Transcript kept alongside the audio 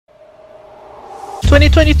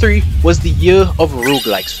2023 was the year of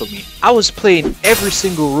roguelikes for me. I was playing every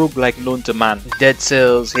single roguelike known to man. Dead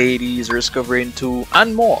Cells, Hades, Risk of Rain 2,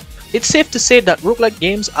 and more. It's safe to say that roguelike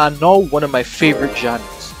games are now one of my favorite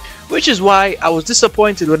genres. Which is why I was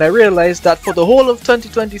disappointed when I realized that for the whole of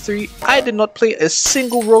 2023, I did not play a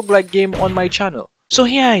single roguelike game on my channel. So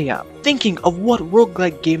here I am, thinking of what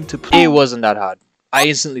roguelike game to play. It wasn't that hard. I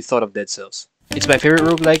instantly thought of Dead Cells. It's my favorite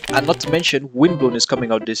roguelike, and not to mention Windblown is coming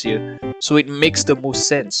out this year, so it makes the most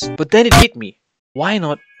sense. But then it hit me. Why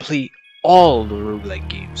not play all the roguelike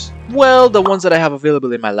games? Well, the ones that I have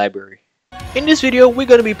available in my library. In this video, we're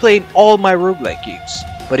going to be playing all my roguelike games.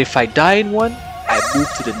 But if I die in one, I move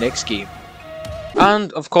to the next game.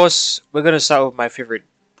 And of course, we're going to start with my favorite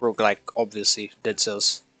roguelike, obviously, Dead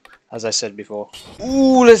Cells. As I said before.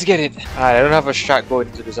 Ooh, let's get it! Alright, I don't have a strat going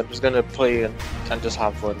into this. I'm just gonna play and just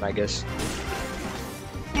have fun, I guess.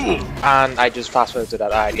 And I just fast forward to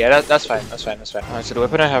that. Alright, yeah, that's fine. Alright, so the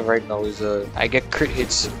weapon I have right now is I get crit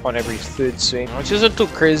hits on every third swing, which isn't too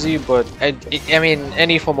crazy, but I mean,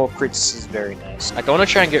 any form of crits is very nice. Like, I want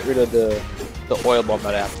to try and get rid of the oil bomb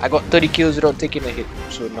that I have. I got 30 kills without taking a hit,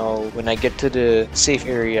 so now when I get to the safe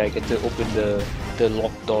area, I get to open the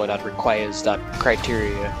locked door that requires that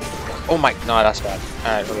criteria. Oh my, no, that's bad.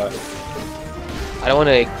 Alright, hold on. I don't want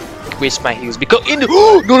to waste my heals because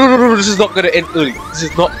no, this is not gonna end early. This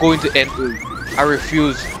is not going to end early. I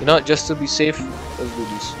refuse. You know, just to be safe, let's do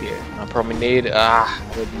this. Yeah, promenade. I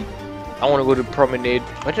want to go to promenade.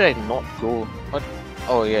 Why did I not go? What?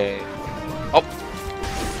 Oh yeah. Oh,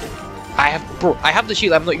 I have the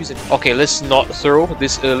shield. I'm not using it. Okay, let's not throw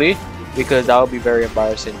this early, because that would be very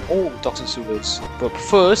embarrassing. Oh, toxic sewers. But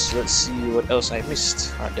first, let's see what else I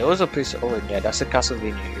missed. There was a place. Oh, yeah, that's a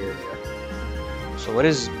Castlevania area. So what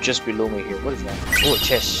is just below me here? What is that? Oh, a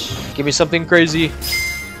chest. Give me something crazy.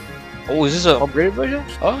 Oh, is this an upgraded version?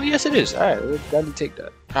 Oh, yes it is. Alright, we'll gladly take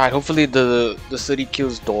that. Alright, hopefully the 30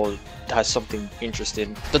 kills door has something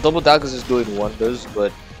interesting. The double daggers is doing wonders,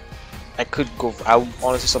 but I could go.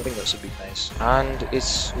 Honestly, something else would be nice. And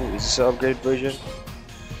it's. Ooh, is this an upgraded version?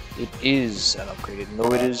 It is an upgraded. No,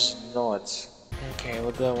 it is not. Okay,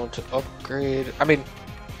 what do I want to upgrade? I mean,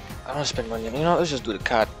 I don't spend money. You know, let's just do the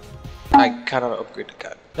card. I cannot upgrade the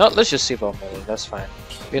card. No, let's just save our money. That's fine.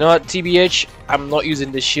 You know what, TBH, I'm not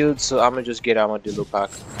using the shield, so I'm gonna just get Armadillo pack.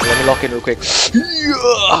 Let me lock in real quick.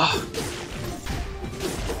 Yeah!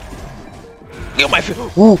 Get my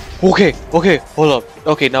Ooh, okay, hold up.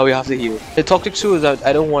 Okay, now we have to heal. The toxic sewer is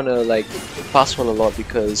I don't want to like fast fall a lot,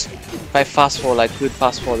 because if I fast fall, I could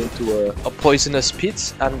fast fall into a poisonous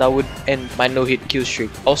pit, and that would end my no-hit kill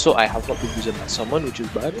streak. Also, I have not been using my summon, which is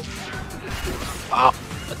bad. Wow,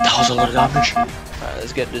 that was a lot of damage. Alright,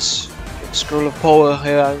 let's get this scroll of power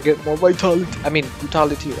here and get more vitality. I mean,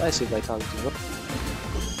 brutality. I say vitality. What?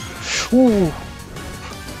 Ooh!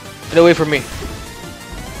 Get away from me.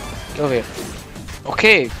 Get over here.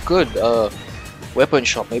 Okay, good. Weapon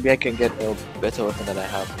shop. Maybe I can get a better weapon than I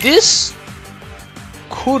have. This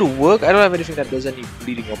could work. I don't have anything that does any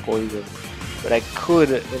bleeding or poison, but I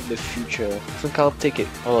could in the future. I think I'll take it.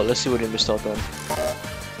 Oh, let's see what we missed out on.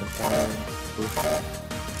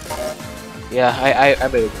 Yeah, I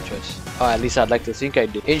made a good choice. Oh, at least I'd like to think I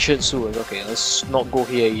did. Ancient sewers. Okay, let's not go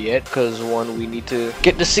here yet, because one, we need to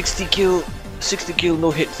get the 60 kill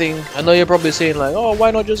no hit thing. I know you're probably saying like, oh,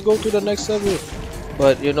 why not just go to the next level?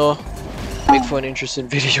 But you know, make for an interesting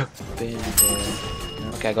video.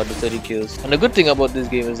 Okay, I got the 30 kills. And the good thing about this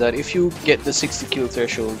game is that if you get the 60 kill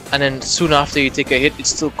threshold, and then soon after you take a hit, it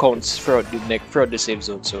still counts throughout the save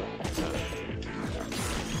zone. So,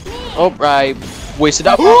 oh, I wasted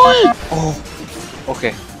up. Oh,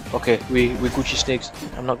 okay, we Gucci snakes.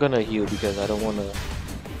 I'm not gonna heal because I don't wanna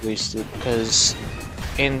waste it. Because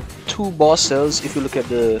in 2 boss cells, if you look at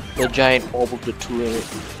the giant orb of the 2 in it,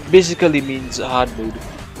 basically means hard mode.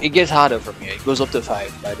 It gets harder from here. It goes up to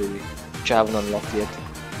 5, by the way, which I haven't unlocked yet.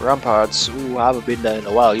 Ramparts, ooh, I haven't been there in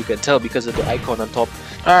a while. You can tell because of the icon on top.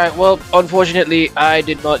 Alright, well, unfortunately, I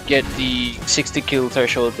did not get the 60 kill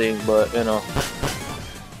threshold thing, but you know.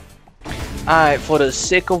 Alright, for the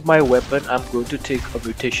sake of my weapon, I'm going to take a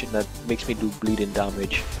mutation that makes me do bleeding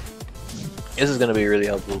damage. This is gonna be really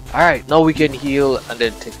helpful. Alright, now we can heal and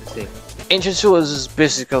then take the thing. Ancient sewers is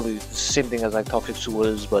basically the same thing as like toxic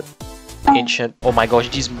sewers, but ancient. Oh my gosh,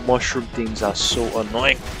 these mushroom things are so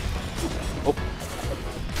annoying. Oh.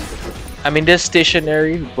 I mean, they're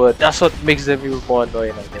stationary, but that's what makes them even more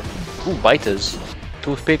annoying, I guess. Ooh, biters.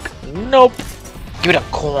 Toothpick? Nope. Give me the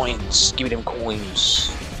coins. Give me them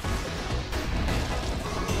coins.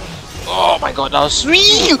 Oh my god, that was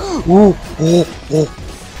sweet! Ooh,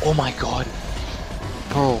 oh my god.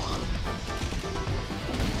 Bro.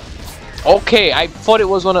 Okay, I thought it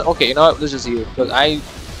was one of. Okay, you know what? Let's just heal. Because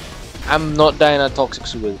I'm not dying at toxic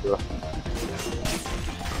sewers, bro.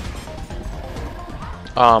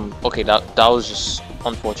 Okay, that was just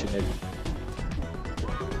unfortunate.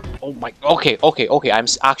 Oh my. Okay. I'm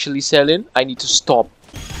actually selling. I need to stop.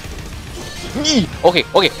 Okay.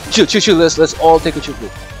 Chill. Let's all take a chill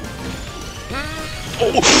pill.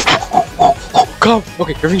 Oh, come.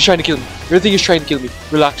 Okay, everything's trying to kill me. Everything is trying to kill me.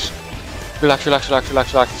 Relax.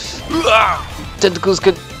 Tentacles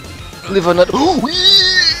can live on that. Oh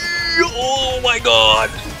my god.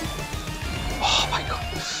 Oh my god.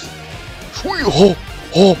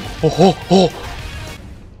 Oh.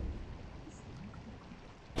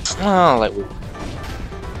 Ah, like.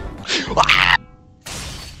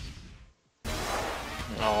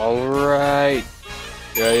 Alright.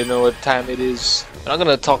 Yeah, you know what time it is. I'm not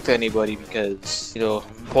gonna talk to anybody because, you know,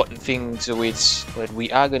 important things awaits. But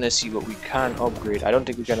we are gonna see what we can upgrade. I don't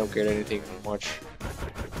think we can upgrade anything much.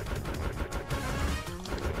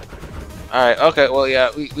 Alright, okay, well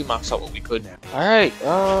yeah, we maxed out what we could. Alright,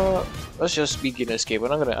 let's just begin escape. We're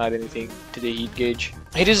not gonna add anything to the heat gauge.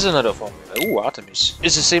 It is another form. Ooh, Artemis.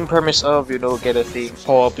 It's the same premise of, you know, get a thing,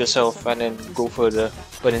 power up yourself, and then go further.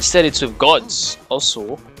 But instead it's with gods.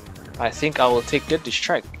 Also, I think I will take Deadly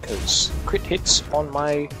Strike because crit hits on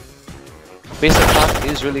my base attack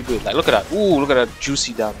is really good. Like, look at that. Ooh, look at that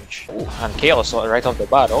juicy damage. Ooh, and Chaos right off the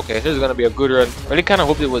bat. Okay, this is gonna be a good run. Really kind of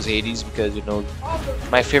hope it was Hades because, you know,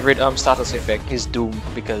 my favorite status effect is Doom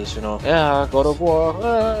because, you know, yeah, God of War,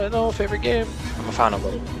 no, favorite game. I'm a fan of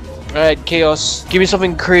it. Alright, Chaos. Give me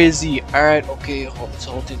something crazy. Alright, okay,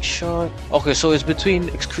 so I'll take shot. Okay, so it's between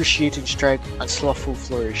Excruciating Strike and Slothful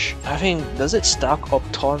Flourish. I think, does it stack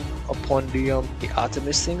upon the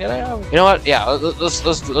Artemis thing that I have? You know what? Yeah, let's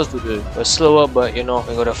do this. We're slower, but you know,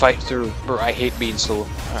 we're gonna fight through. Bro, I hate being slow.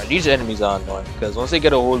 Alright, these enemies are annoying because once they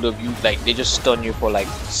get a hold of you, like, they just stun you for like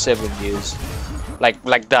 7 years.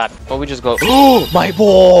 Like that. But we just go, oh, my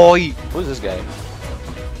boy! Who's this guy?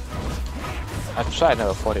 I'm sure I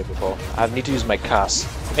never fought it before. I need to use my cast.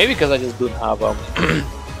 Maybe because I just don't have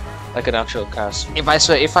like an actual cast.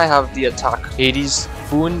 If I have the attack Hades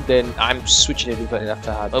boon, then I'm switching it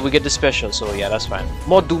after that. But we get the special, so yeah, that's fine.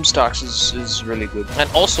 More Doom stacks is really good. And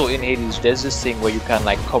also in Hades, there's this thing where you can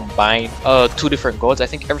like combine 2 different gods. I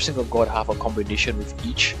think every single god have a combination with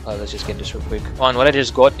each. Let's just get this real quick. And what I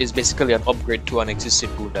just got is basically an upgrade to an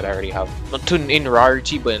existing boon that I already have. Not in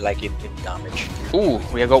rarity, but like in damage. Ooh,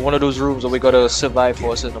 we got one of those rooms where we gotta survive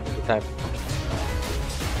for a certain amount of time.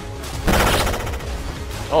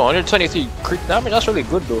 Oh, 123 crit damage, that's really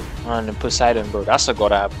good though. And Poseidon, bro, that's a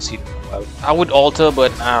god I haven't seen in a while. I would alter,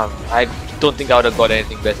 but I don't think I would have got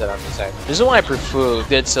anything better than Poseidon. This is why I prefer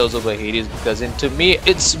Dead Cells over Hades, because to me,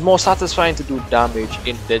 it's more satisfying to do damage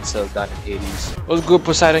in Dead Cells than in Hades. Let's go,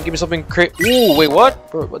 Poseidon, give me something crit. Ooh, wait,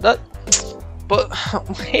 what? Bro, what that? But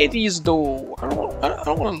Hades though, I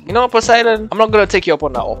don't want to. You know, Poseidon, I'm not gonna take you up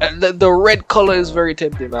on that offer. The red color is very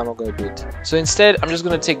tempting, but I'm not gonna do it. So instead, I'm just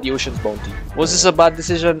gonna take the Ocean's Bounty. Was this a bad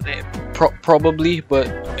decision? Probably, but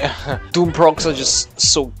Doom procs are just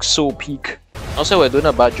so peak. Also, we're doing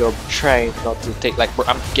a bad job trying not to take, like, bro,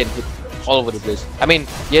 I'm getting hit all over the place. I mean,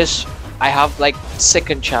 yes, I have like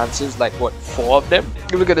second chances, like what, 4 of them?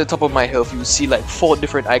 If you look at the top of my health, you see like 4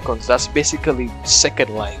 different icons. That's basically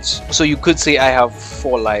second lives. So you could say I have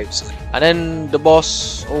 4 lives. And then the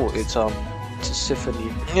boss, oh, it's a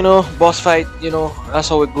Symphony. You know, boss fight, you know, that's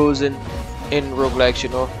how it goes in roguelikes, you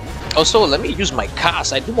know. Also, let me use my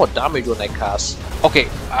cast. I do more damage when I cast. Okay,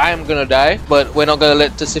 I am gonna die, but we're not gonna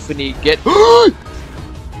let the Symphony get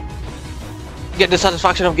the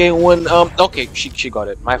satisfaction of getting one. Okay, she got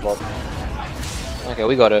it. My fault. Okay,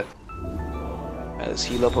 we got it. Right, let's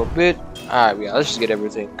heal up a bit. Alright, yeah, let's just get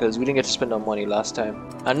everything because we didn't get to spend our money last time.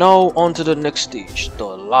 And now on to the next stage, the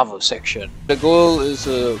lava section. The goal is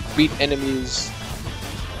to beat enemies,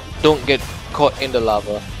 don't get caught in the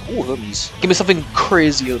lava. Ooh, Hermes. Give me something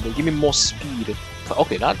crazier though. Give me more speed.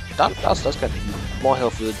 Okay, that's kind of easy. More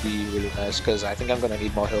health would be really nice because I think I'm gonna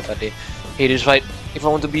need more health at the Hades fight if I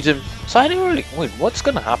want to beat him. So I didn't really wait. What's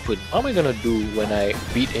gonna happen? What am I gonna do when I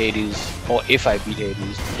beat Hades, or if I beat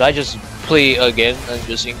Hades? Did I just play again and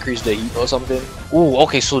just increase the heat or something? Ooh,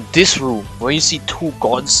 okay. So this room where you see 2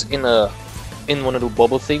 gods in one of the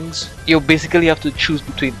bubble things, you basically have to choose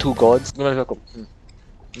between 2 gods.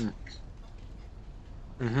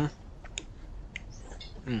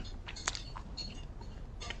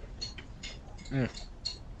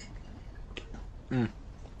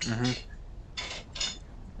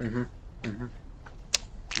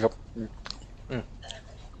 Yep.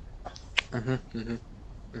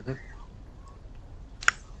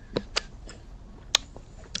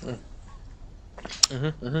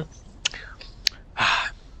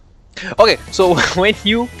 Okay, so when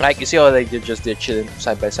you you see how like they're chilling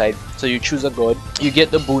side by side. So you choose a god, you get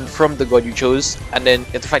the boon from the god you chose, and then you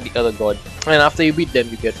have to fight the other god. And after you beat them,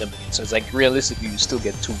 you get them. So it's like realistically, you still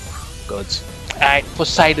get 2 gods. Alright,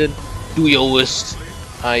 Poseidon, do your worst.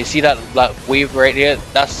 You see that wave right here?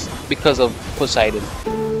 That's because of Poseidon.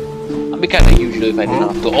 I'd be kind of usual if I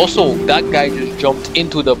didn't have to. Also, that guy just jumped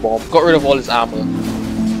into the bomb, got rid of all his armor.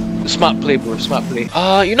 Smart play, bro. Smart play.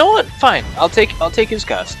 You know what? Fine. I'll take his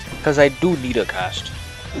cast because I do need a cast.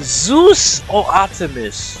 Zeus or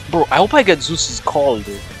Artemis, bro. I hope I get Zeus's call,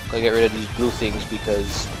 dude. I get rid of these blue things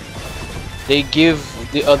because they give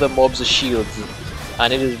the other mobs a shield,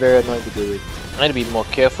 and it is very annoying to deal with. I need to be more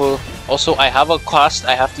careful. Also, I have a cast.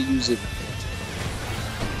 I have to use it.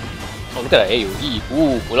 Oh, look at that AoE.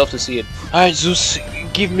 Ooh, we'll love to see it. Alright, Zeus,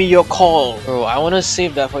 give me your call. Bro, I want to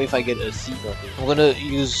save that for if I get Athena. I'm gonna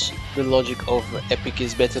use the logic of epic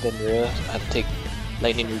is better than rare and take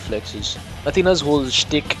lightning reflexes. Athena's whole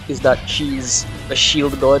shtick is that she's a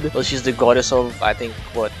shield god. Well, she's the goddess of, I think,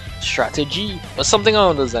 what, strategy? Or something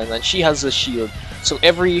along those lines. And she has a shield. So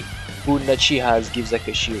every boon that she has gives like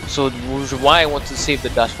a shield. So why I want to save the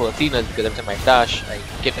dash for Athena is because every time I dash, I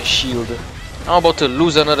get a shield. I'm about to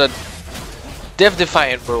lose another Death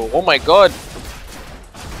Defiant, bro. Oh my god.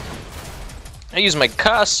 I use my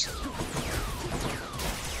cast.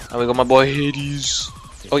 And we got my boy Hades.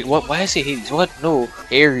 Oh wait, what? Why I say Hades? What? No,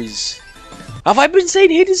 Ares. Have I been saying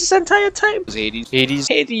Hades this entire time? It's Hades. Hades.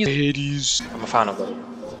 Hades. Hades. I'm a fan of it.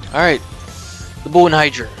 Alright. The Bone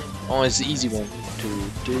Hydra. Oh, it's the easy one. 2,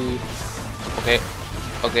 3. Okay.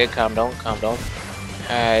 Okay, calm down, calm down.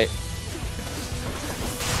 Alright.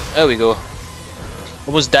 There we go.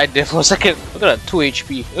 Almost died there for a second. Look at that, 2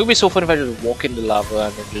 HP. It would be so fun if I just walk in the lava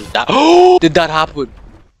and then just die. Oh! Did that happen?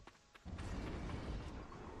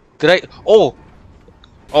 Did I? Oh!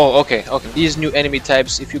 Oh, okay, okay. These new enemy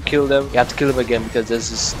types, if you kill them, you have to kill them again because there's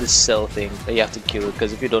this cell thing that you have to kill.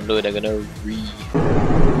 Because if you don't do it, they're gonna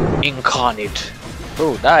reincarnate.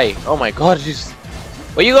 Oh, die. Oh my god.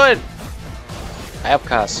 Where you going? I have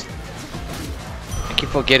cast. I keep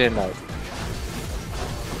forgetting that.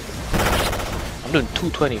 I'm doing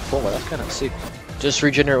 224, that's kind of sick. Just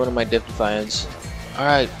regenerate one of my Death Defiants.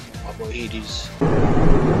 Alright, my boy Hades.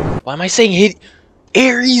 Why am I saying Hades?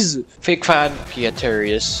 Ares! Fake fan,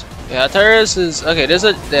 Pietarius. Yeah, Pietarius is... Okay, there's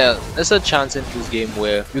a chance in this game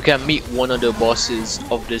where you can meet one of the bosses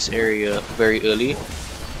of this area very early,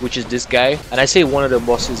 which is this guy. And I say one of the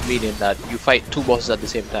bosses meaning that you fight 2 bosses at the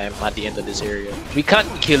same time at the end of this area. We can't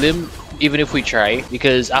kill him even if we try,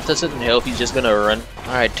 because after certain health he's just gonna run.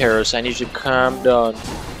 Alright, Terrace, I need you to calm down.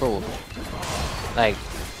 Bro, like,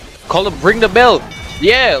 call him, ring the bell.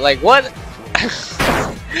 Yeah, like what?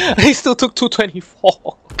 I still took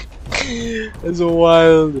 224. That's so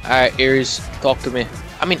wild. Alright, Ares, talk to me.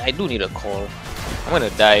 I mean, I do need a call. I'm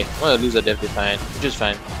gonna die. I'm gonna lose a Death Defiant, which is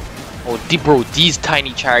fine. Oh, bro, these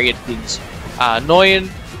tiny chariot things are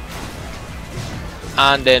annoying.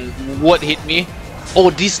 And then what hit me?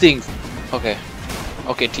 Oh, these things. Okay.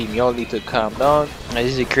 Okay, team, y'all need to calm down. I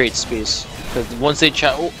need to create space. Because once they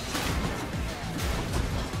chat. Oh.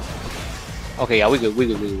 Okay, yeah, we good.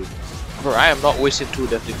 Bro, I am not wasting 2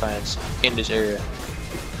 Death Defiants in this area.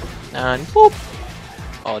 And boop.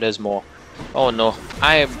 Oh, there's more. Oh no.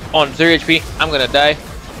 I am on 3 HP. I'm gonna die.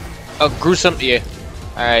 A gruesome. Yeah.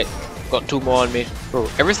 Alright. Got 2 more on me. Bro,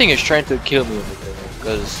 everything is trying to kill me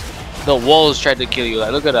because the walls tried to kill you.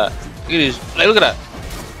 Like, look at that. Look at this. Like, look at that.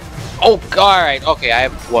 Oh, alright. Okay, I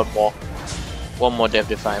have 1 more. 1 more Death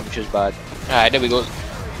Defiant, which is bad. Alright, there we go.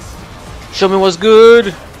 Show me what's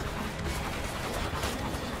good.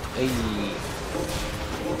 Hey.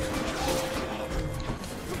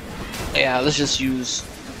 Yeah, let's just use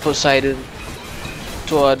Poseidon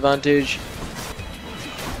to our advantage.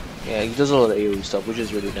 Yeah, he does a lot of AoE stuff, which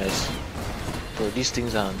is really nice. Bro, these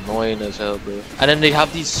things are annoying as hell, bro. And then they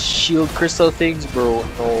have these shield crystal things, bro.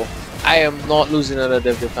 No, I am not losing another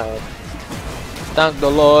Death Defiant. Thank the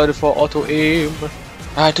Lord for auto aim.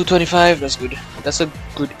 Alright, 225, that's good. That's a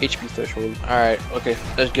good HP threshold. Alright, okay,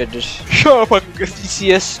 let's get this. Shut up, I can get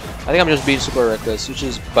DCS. I think I'm just being super reckless, which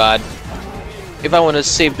is bad. If I want to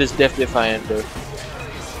save this Death Defiant, though.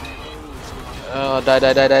 Die.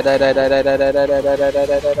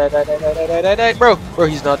 Bro,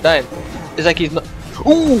 he's not dying. It's like he's not.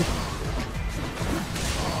 Ooh!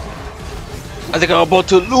 I think I'm about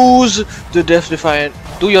to lose the Death Defiant.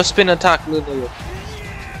 Do your spin attack, little.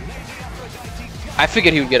 I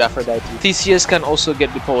figured he would get Aphrodite. Theseus can also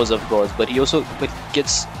get the powers of gods, but he also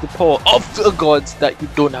gets the power of the gods that you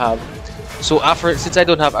don't have. So since I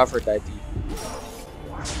don't have Aphrodite,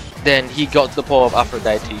 then he got the power of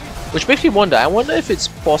Aphrodite. Which makes me wonder, I wonder if it's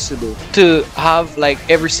possible to have like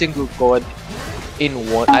every single god in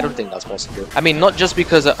one. I don't think that's possible. I mean, not just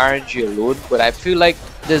because of RNG alone, but I feel like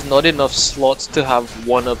there's not enough slots to have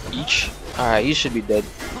one of each. Alright, he should be dead.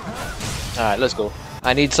 Alright, let's go.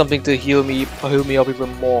 I need something to heal me up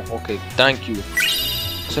even more. Okay, thank you.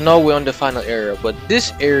 So now we're on the final area, but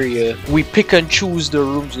this area we pick and choose the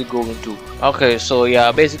rooms we go into. Okay, so yeah,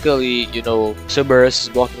 basically, you know, Cerberus is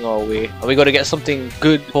blocking our way, and we gotta get something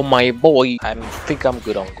good for my boy. I think I'm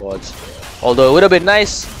good on gods, although it would have been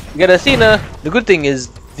nice to get Athena. The good thing is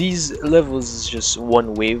these levels is just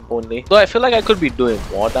one wave only, so I feel like I could be doing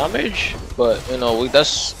more damage, but you know, we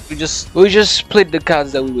just played the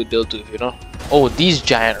cards that we were dealt with, you know. Oh, these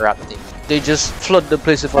giant rat things, they just flood the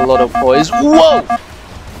place with a lot of poise. Whoa!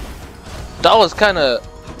 That was kind of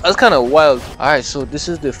wild. Alright, so this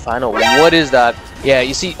is the final one. What is that? Yeah,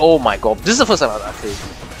 you see, oh my god, this is the first time I've actually.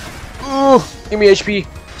 Give me HP.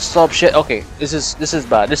 Stop shit. Okay, this is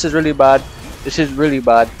bad. This is really bad. This is really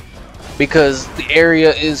bad because the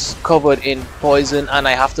area is covered in poison and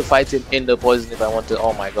I have to fight him in the poison if I want to.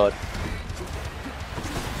 Oh my god.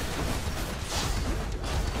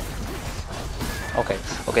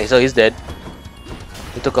 Okay, so he's dead.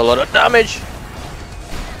 He took a lot of damage.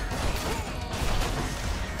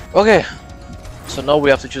 Okay, so now we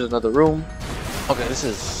have to choose another room. Okay, this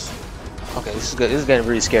is good. This is getting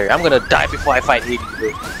really scary. I'm gonna die before I fight Hades,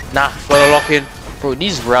 bro. Nah, gotta lock in. Bro,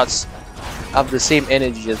 these rats have the same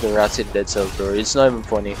energy as the rats in Dead Cells, bro. It's not even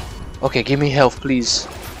funny. Okay, give me health, please.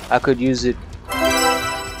 I could use it.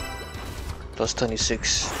 Plus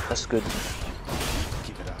 26. That's good.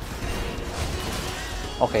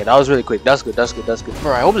 Okay, that was really quick. That's good.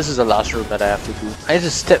 Bro, I hope this is the last room that I have to do. I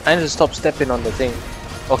need to stop stepping on the thing.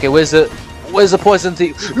 Okay, where's the poison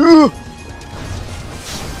thing?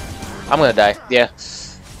 I'm gonna die. Yeah.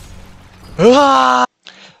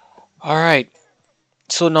 Alright.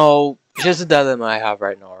 So now here's the dilemma I have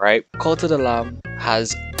right now, right? Call to the Lamb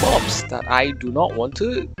has bombs that I do not want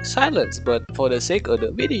to silence, but for the sake of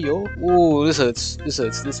the video, ooh, this hurts.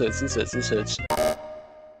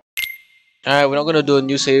 Alright, we're not gonna do a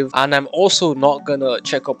new save, and I'm also not gonna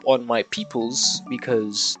check up on my peoples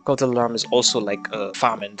because Call to the Alarm is also like a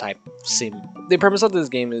farming type sim. The premise of this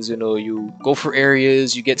game is, you know, you go for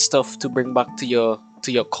areas, you get stuff to bring back to your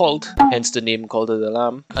cult, hence the name Call to the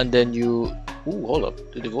Lamb, and then you. Ooh, hold up,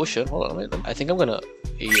 the devotion. Hold on, wait. I think I'm gonna.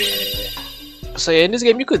 Yeah. So yeah, in this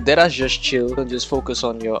game you could deadass just chill and just focus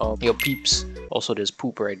on your peeps. Also, there's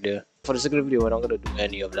poop right there. For the sake of the video, we're not gonna do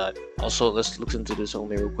any of that. Also, let's look into this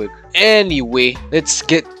only real quick. Anyway, let's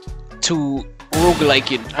get to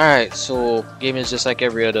rogueliking. Alright, so game is just like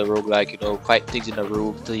every other roguelike, you know, fight things in a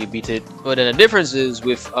room till you beat it. But then the difference is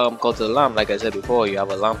with Call to the Lamb, like I said before, you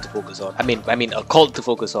have a lamb to focus on. I mean a cult to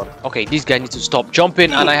focus on. Okay, these guys need to stop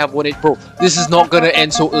jumping and I have won it. Bro, this is not gonna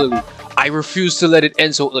end so early. I refuse to let it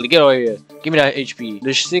end so early. Get over here. Give me that HP.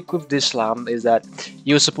 The stick with this lamb is that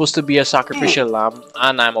you're supposed to be a sacrificial lamb,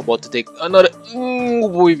 and I'm about to take another.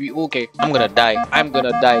 Okay, I'm gonna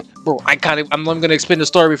die. Bro, I can't. I'm not gonna explain the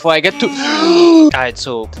story before I get to. Alright,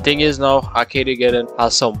 so the thing is now, Arcade Again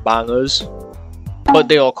has some bangers, but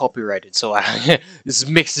they all copyrighted, so this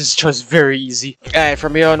makes this choice very easy. Alright,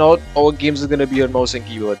 from here on out, all games are gonna be on mouse and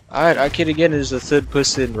keyboard. Alright, Arcade Again is a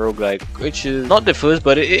third-person roguelike, which is not the first,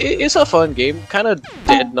 but it's a fun game. Kind of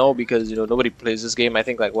dead now because, you know, nobody plays this game. I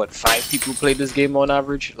think like what, 5 people play this game on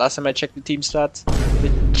average. Last time I checked the team stats,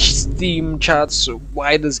 the Steam chats.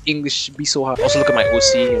 Why does English be so hard? Also, look at my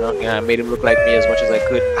OC. You know, yeah, I made him look like me as much as I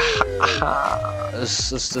could.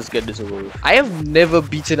 Let's get this over with. I have never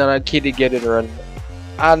beaten an Arcade Again run.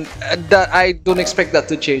 And that I don't expect that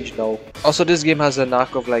to change now. Also, this game has a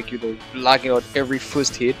knack of, like, you know, lagging out every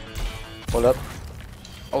first hit. Hold up.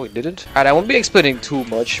 Oh, it didn't? Alright, I won't be explaining too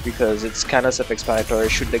much because it's kind of self-explanatory.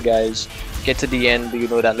 Shoot the guys, get to the end, you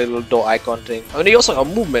know, that little door icon thing. Oh, and he also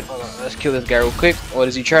have movement. Hold on, let's kill this guy real quick. What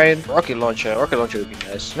is he trying? Rocket launcher. Rocket launcher would be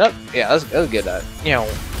nice. Nope. Yeah, let's get that.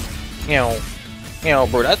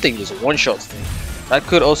 Bro, that thing is a one-shot thing. That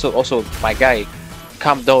could also, my guy,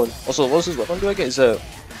 calm down. Also, what's this weapon do I get?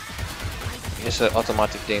 It's an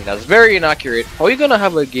automatic thing that's very inaccurate. How are you gonna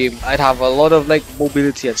have a game? I'd have a lot of like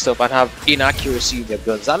mobility and stuff. I'd have inaccuracy in your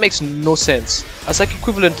guns. That makes no sense. That's like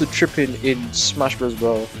equivalent to tripping in Smash Bros.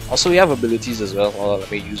 Bro. Also, we have abilities as well. Hold on,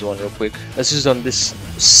 let me use one real quick. Let's use on this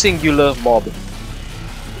singular mob.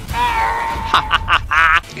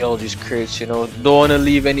 Get all these crates, you know. Don't wanna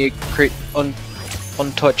leave any crate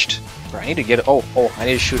untouched. Bro, I need to get it. Oh, I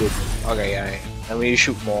need to shoot it. Okay, yeah. I need to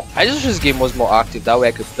shoot more. I just wish this game was more active. That way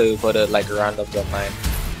I could play with other like randoms online.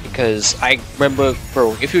 Because I remember,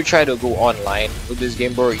 bro, if you try to go online with this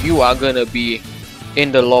game, bro, you are gonna be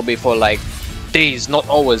in the lobby for like days, not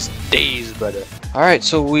always days, brother. Alright,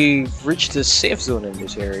 so we've reached the safe zone in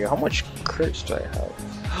this area. How much crits do I have?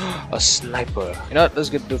 A sniper. You know what? Let's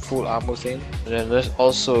get the full ammo thing. And then let's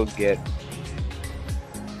also get...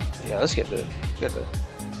 Yeah, let's get the...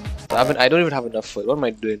 I don't even have enough foot. What am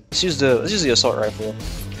I doing? Let's use the assault rifle.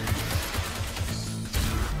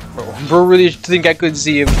 Bro really think I could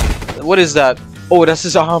see him. What is that? Oh, that's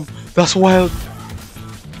his arm. That's wild.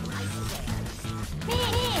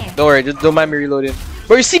 Don't worry, don't mind me reloading.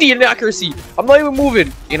 Bro, you see the inaccuracy? I'm not even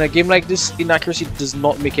moving. In a game like this, inaccuracy does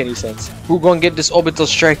not make any sense. We're gonna get this orbital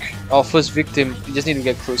strike. Our first victim. We just need to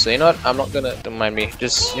get closer. You know what? I'm not gonna. Don't mind me.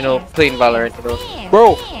 Just, you know, playing Valorant, you know.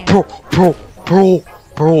 Bro,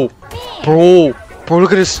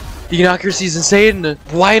 look at this. The inaccuracy is insane.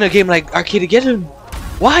 Why in a game like Arcade get him?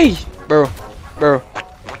 Why? Bro.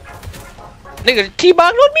 Nigga,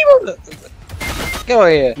 teabag on me, bro. Get over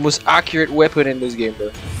here. Most accurate weapon in this game,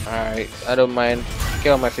 bro. Alright, I don't mind.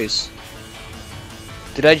 Get on my face.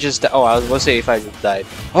 Did I just die? Oh, I was gonna say if I just died.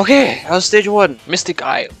 Okay, that was stage 1. Mystic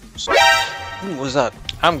Eye. What was that?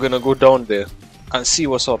 I'm gonna go down there and see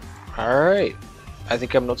what's up. Alright. I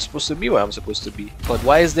think I'm not supposed to be where I'm supposed to be. But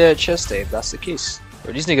why is there a chest there if that's the case?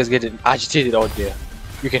 Bro, these niggas getting agitated out there.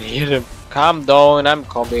 You can hear them. Calm down, I'm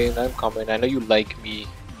coming. I know you like me.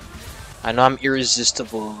 I know I'm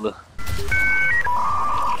irresistible.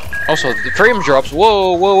 Also, the frame drops.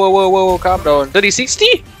 Whoa, calm down.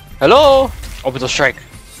 3060? Hello? Orbital strike.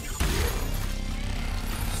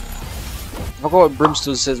 I forgot what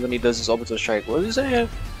Brimstone says when he does his orbital strike. What does he say?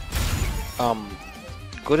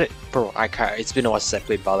 Good at... Bro, I can't. It's been a while since I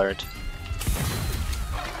played Valorant.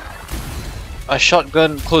 A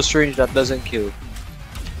shotgun close range that doesn't kill.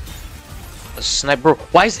 A sniper. Bro,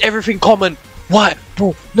 why is everything common? Why?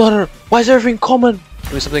 Bro, no. Why is everything common?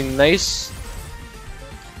 Give me something nice.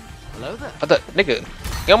 Hello there. What the? Nigga.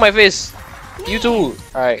 Get on my face. You too.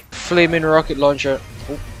 Alright. Flaming rocket launcher.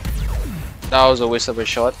 Oh. That was a waste of a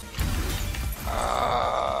shot.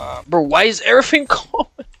 Bro, why is everything common?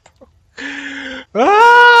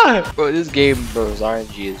 Bro, this game, bro's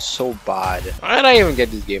RNG is so bad. Why did I even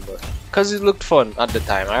get this game, bro? Because it looked fun at the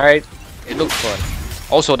time, alright? It looked fun.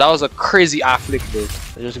 Also, that was a crazy eye flick, bro.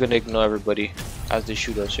 I'm just gonna ignore everybody as they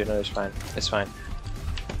shoot us, you know, it's fine. It's fine.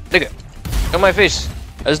 Nigga, get on my face.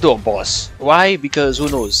 Let's do a boss. Why? Because who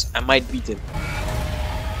knows? I might beat him.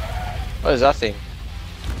 What is that thing?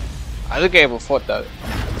 I think I ever fought that.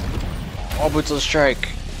 Orbital strike.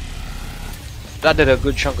 That did a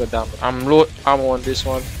good chunk of damage. I'm low ammo on this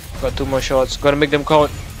one. Got 2 more shots. Gotta make them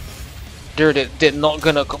count. They're not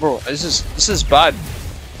gonna come. Bro, this is bad.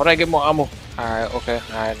 How do I get more ammo? Alright, okay.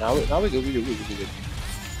 Alright, now we good. We good.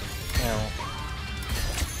 Yeah.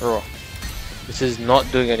 Bro, this is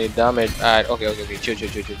not doing any damage. Alright, okay. Chill.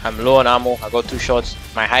 I'm low on ammo. I got 2 shots.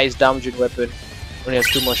 My highest damaging weapon only has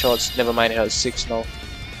 2 more shots. Never mind, it has 6 now.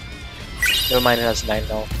 Never mind, it has 9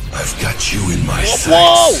 now. I've got you in my sights.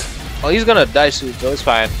 Whoa! Oh, he's gonna die soon, so it's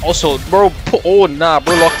fine. Also, bro, oh nah,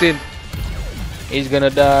 bro, locked in. He's gonna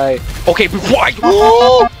die. Okay, why?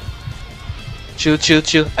 Whoa! Chill.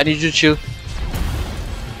 I need you to chill.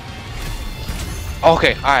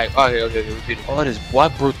 Okay, alright, okay. What is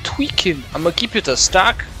what, bro? Tweaking. I'm gonna keep you to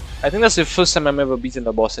stack. I think that's the first time I'm ever beating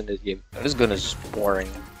the boss in this game. This gun is boring.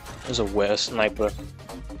 There's a weird sniper.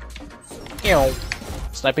 You know,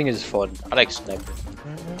 sniping is fun. I like sniping.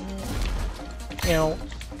 You know.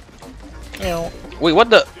 Wait, what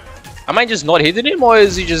the? Am I just not hitting him, or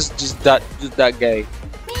is he just that guy?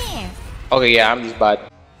 Okay, yeah, I'm just bad.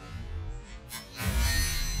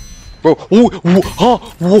 Bro,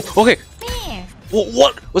 okay.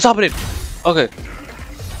 What? What's happening? Okay.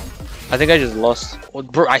 I think I just lost. Oh,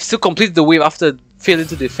 bro, I still completed the wave after failing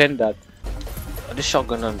to defend that. This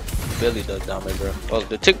shotgun barely does damage, bro. Well,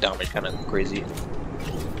 the tick damage kind of crazy.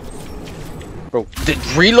 Bro, did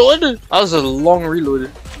reload? That was a long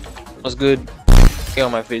reload. That's good. Get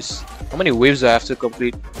on my face. How many waves do I have to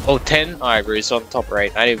complete? Oh, 10? Alright, bro, it's on top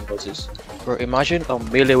right. I didn't even notice. Bro, imagine a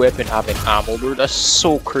melee weapon having ammo, bro. That's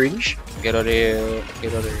so cringe. Get out of here.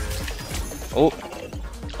 Oh.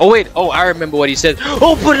 Oh, wait. Oh, I remember what he said.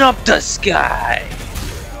 Open up the sky.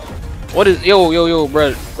 What is... Yo,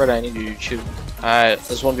 brother, I need you to chill. Alright,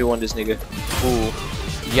 let's 1v1 this nigga. Ooh.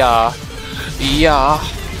 Yeah.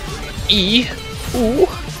 Ooh.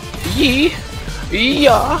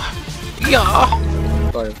 Yeah.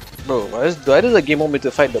 Bro, why does the game want me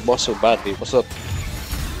to fight the boss so badly? What's up?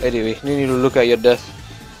 Anyway, you need to look at your death.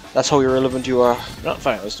 That's how irrelevant you are. Not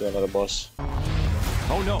fine, let's do another boss.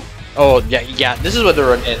 Oh no. Oh, yeah, this is what the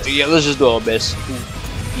run ends. Yeah, let's just do our best.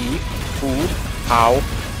 E. Ooh. Ow.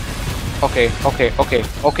 Okay.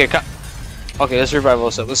 Okay, let's revive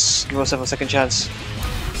ourselves. Let's give ourselves a second chance.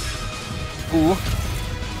 Ooh.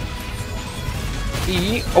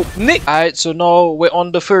 E. Oh, Nick! Alright, so now we're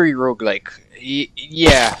on the furry roguelike.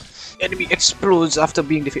 Yeah. Enemy explodes after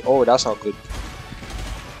being defeated. Oh, that's not good.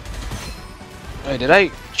 Wait, did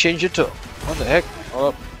I change it to... What the heck?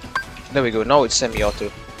 Oh, there we go. Now it's semi-auto.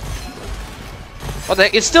 What the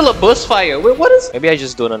heck? It's still a burst fire. Wait, what is... Maybe I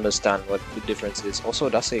just don't understand what the difference is. Also,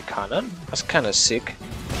 that's a cannon? That's kind of sick.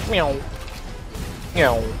 Meow.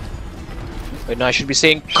 Meow. Wait, no, I should be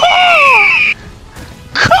saying...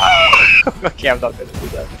 Okay, I'm not gonna do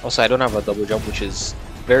that. Also, I don't have a double jump, which is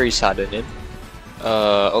very saddening.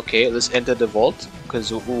 Okay, let's enter the vault,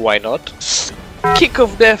 because why not? Kick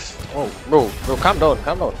of death! Oh, bro, calm down.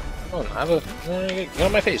 Come on, get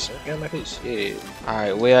on my face, yeah.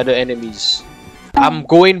 Alright, where are the enemies? I'm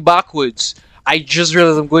going backwards. I just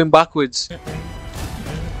realized I'm going backwards.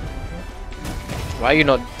 Why are you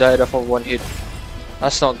not died off of one hit?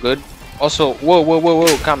 That's not good. Also,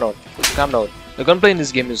 whoa, calm down. The gunplay in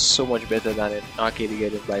this game is so much better than an arcade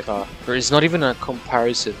game by far. It's not even a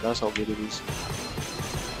comparison, that's how good it is.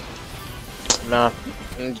 Nah,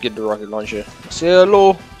 let's get the rocket launcher. Say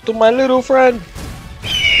hello to my little friend!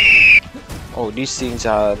 Oh, these things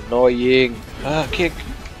are annoying. Ah, kick.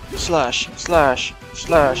 Slash.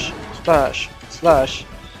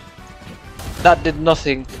 That did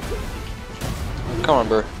nothing. Come on,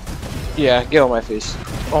 bro. Yeah, get on my face.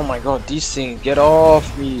 Oh my god, these things, get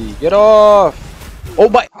off me, get off! Oh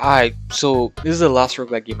my! Alright, so this is the last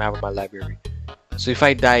roguelike game I have in my library. So if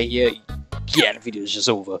I die here, yeah, the video is just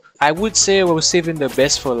over. I would say I was saving the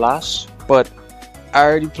best for last, but I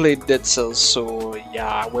already played Dead Cells, so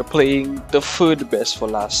yeah, we're playing the third best for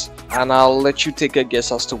last. And I'll let you take a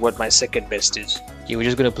guess as to what my second best is. Yeah, we're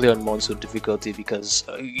just gonna play on monsoon difficulty because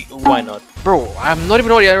why not? Bro, I'm not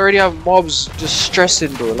even I already have mobs just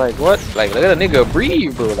stressing, bro. Like what? Like let a nigga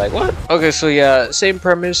breathe, bro. Like what? Okay, so yeah, same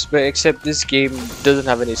premise, but except this game doesn't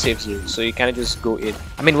have any save zones, so you kind of just go in.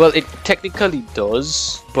 I mean, well, it technically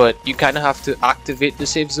does, but you kind of have to activate the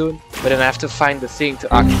save zone. But then I have to find the thing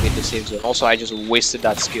to activate the save zone. Also, I just wasted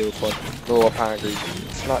that skill for no apparent reason.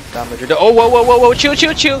 Flat damage. Oh, whoa,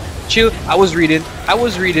 chill. I was reading.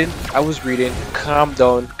 Calm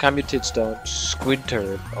down. Calm your tits down. Squid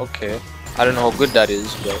turret. Okay. I don't know how good that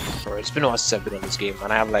is, but it's been a while since I've been on this game,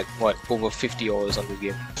 and I have like what, over 50 hours on the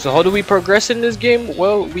game. So how do we progress in this game?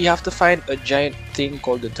 Well, we have to find a giant thing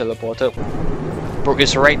called the teleporter. Bro,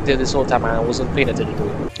 it's right there this whole time and I wasn't paying attention to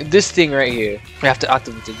it. This thing right here, we have to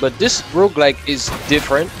activate it. But this roguelike is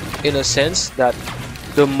different in a sense that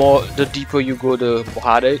the deeper you go, the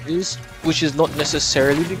harder it is, which is not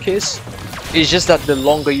necessarily the case. It's just that the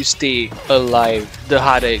longer you stay alive, the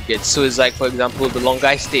harder it gets. So it's like, for example, the longer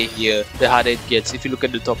I stay here, the harder it gets. If you look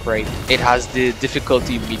at the top right, it has the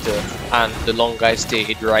difficulty meter, and the longer I stay,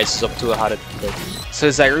 it rises up to a harder difficulty. So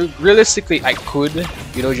it's like, realistically, I could,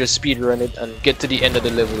 you know, just speedrun it and get to the end of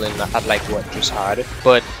the level and at like what, just hard.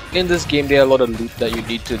 But in this game, there are a lot of loot that you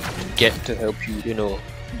need to get to help you, you know,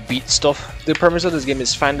 beat stuff. The premise of this game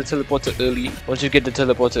is find the teleporter early. Once you get the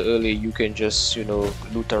teleporter early, you can just, you know,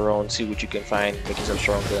 loot around, see what you can find, make yourself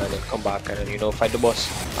stronger, and then come back and then, you know, fight the boss.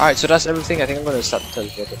 Alright, so that's everything. I think I'm gonna start the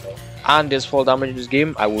teleporter now. And there's fall damage in this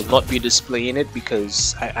game. I will not be displaying it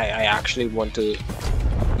because I actually want to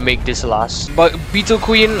make this last. But Beetle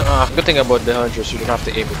Queen, good thing about the Huntress, you don't have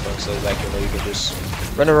to aim it first. So like, you know, you can just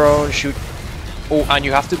run around, shoot. Oh, and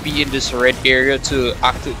you have to be in this red area to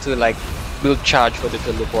like build charge for the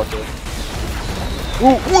teleporter.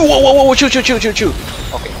 Ooh, whoa, chill.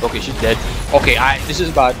 Okay, she's dead. Okay, this is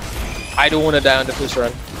bad. I don't want to die on the first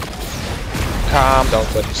run. Calm down,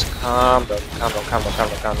 buddies. Calm down.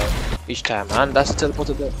 Each time, man. That's the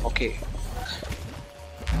teleporter there. Okay.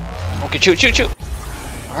 Okay, chill.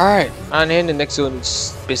 Alright, and in the next zone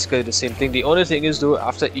it's basically the same thing. The only thing is though,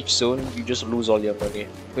 after each zone you just lose all your money,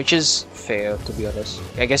 which is fair, to be honest.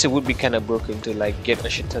 I guess it would be kind of broken to like get a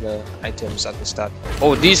shit ton of items at the start.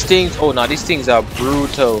 Oh, these things, these things are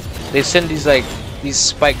brutal. They send these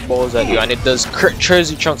spike balls at you and it does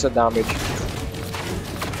crazy chunks of damage.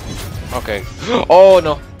 Okay. Oh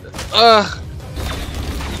no.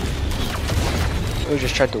 I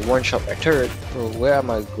just tried to one-shot my turret. Bro, where am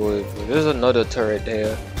I going? There's another turret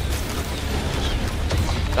there.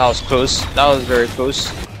 That was close. That was very close.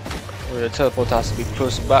 The teleport has to be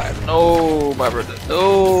close by. No, my brother.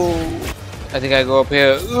 No. I think I go up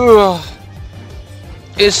here. Ugh.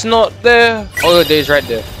 It's not there. Oh, it's right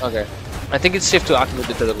there. Okay. I think it's safe to activate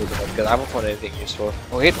the teleporter because I haven't found anything useful.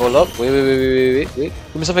 Oh wait, hold up. Wait.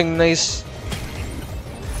 Give me something nice.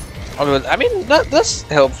 Although, I mean, that's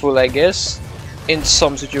helpful, I guess, in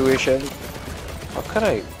some situations. How can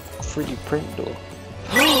I 3D print though?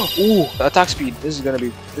 Ooh, attack speed. This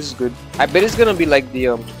is good. I bet it's gonna be like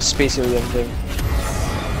the space alien thing.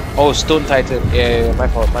 Oh, Stone Titan. Yeah, my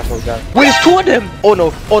fault, guys. Wait, there's two of them. Oh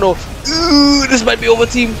no, oh no. Ooh, this might be over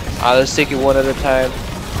team. Let's take it one at a time.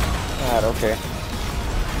 God, okay.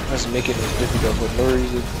 Let's make it difficult for no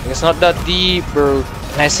reason. It's not that deep, bro.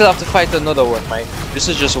 And I still have to fight another one, man. This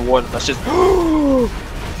is just one. That's just.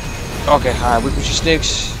 Okay, alright, we push your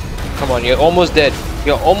snakes. Come on, you're almost dead.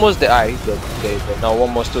 You're almost dead. Ah, he's dead. Okay, he's dead. Now one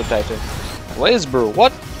more Stone Titan. Where is bro?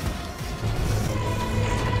 What?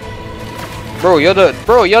 Bro,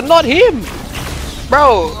 you're not him.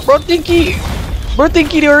 Bro, Tinky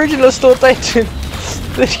the original Stone Titan.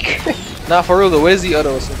 Nah, for real though, where's the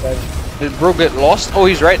other Stone Titan? Did bro get lost? Oh,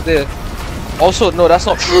 he's right there. Also, no, that's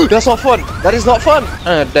not that's not fun. That is not fun.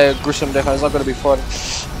 The gruesome death is not gonna be fun.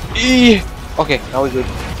 Okay, now we're good.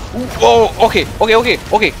 Oh, okay.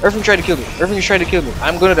 Everything trying to kill me. Everything is trying to kill me.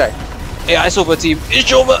 I'm gonna die. Yeah, it's over, team.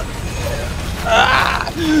 It's over.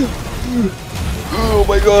 Ah! Oh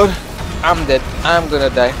my god. I'm dead. I'm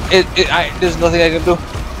gonna die. There's nothing I can do.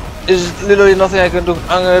 There's literally nothing I can do.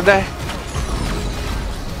 I'm gonna die.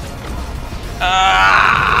 Ah!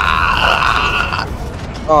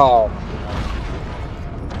 Oh.